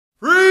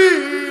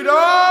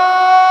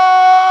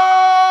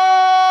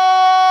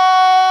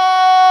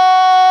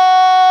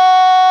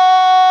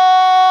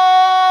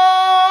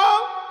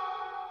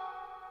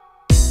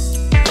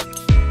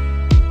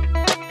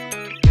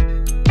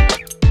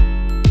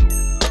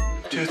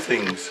two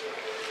things.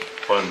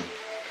 One,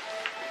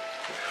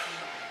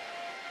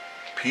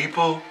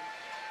 people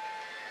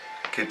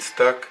get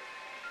stuck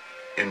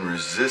in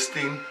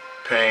resisting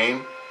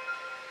pain,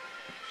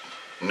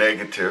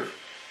 negative,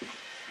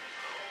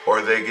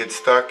 or they get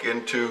stuck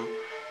into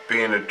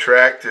being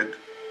attracted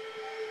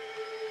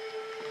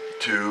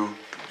to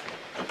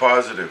the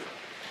positive.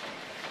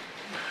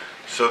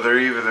 So they're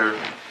either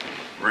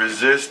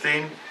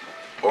resisting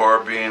or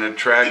being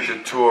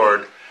attracted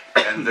toward,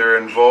 and they're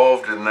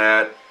involved in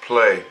that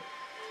play.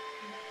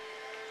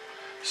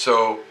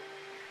 So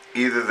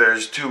either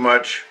there's too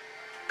much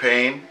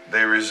pain,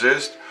 they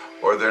resist,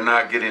 or they're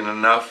not getting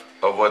enough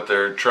of what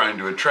they're trying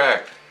to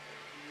attract.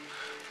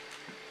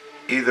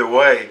 Either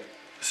way,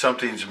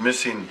 something's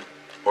missing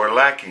or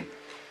lacking.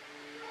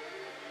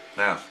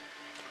 Now,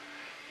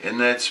 in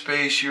that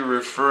space you're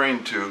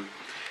referring to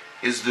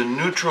is the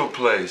neutral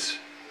place,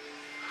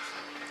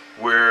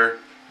 where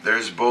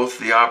there's both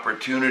the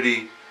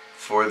opportunity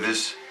for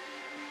this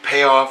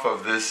payoff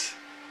of this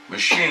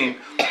machine,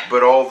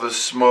 but all the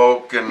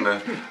smoke and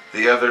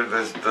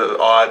the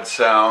odd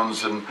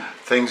sounds and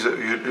things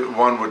that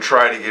one would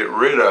try to get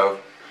rid of,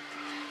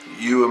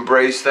 you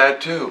embrace that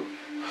too.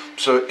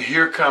 So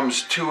here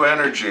comes two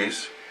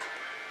energies,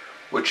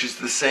 which is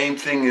the same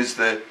thing as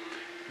the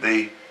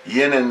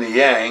yin and the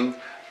yang,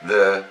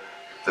 the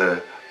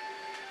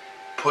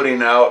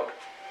putting out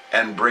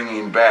and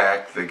bringing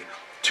back,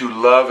 to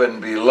love and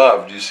be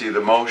loved. You see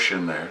the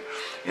motion there.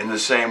 In the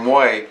same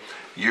way,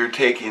 you're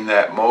taking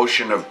that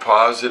motion of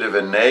positive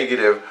and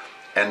negative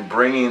and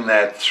bringing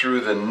that through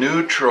the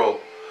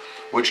neutral,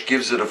 which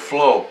gives it a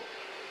flow.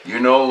 You're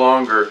no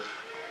longer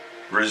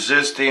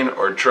resisting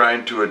or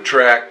trying to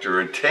attract or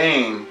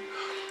attain.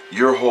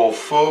 Your whole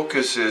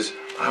focus is,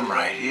 I'm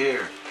right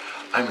here.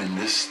 I'm in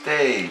this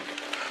state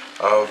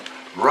of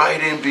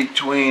right in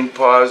between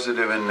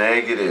positive and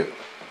negative,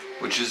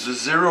 which is the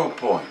 0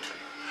 point.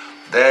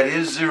 That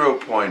is 0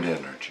 point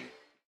energy.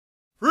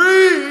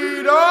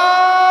 Freedom!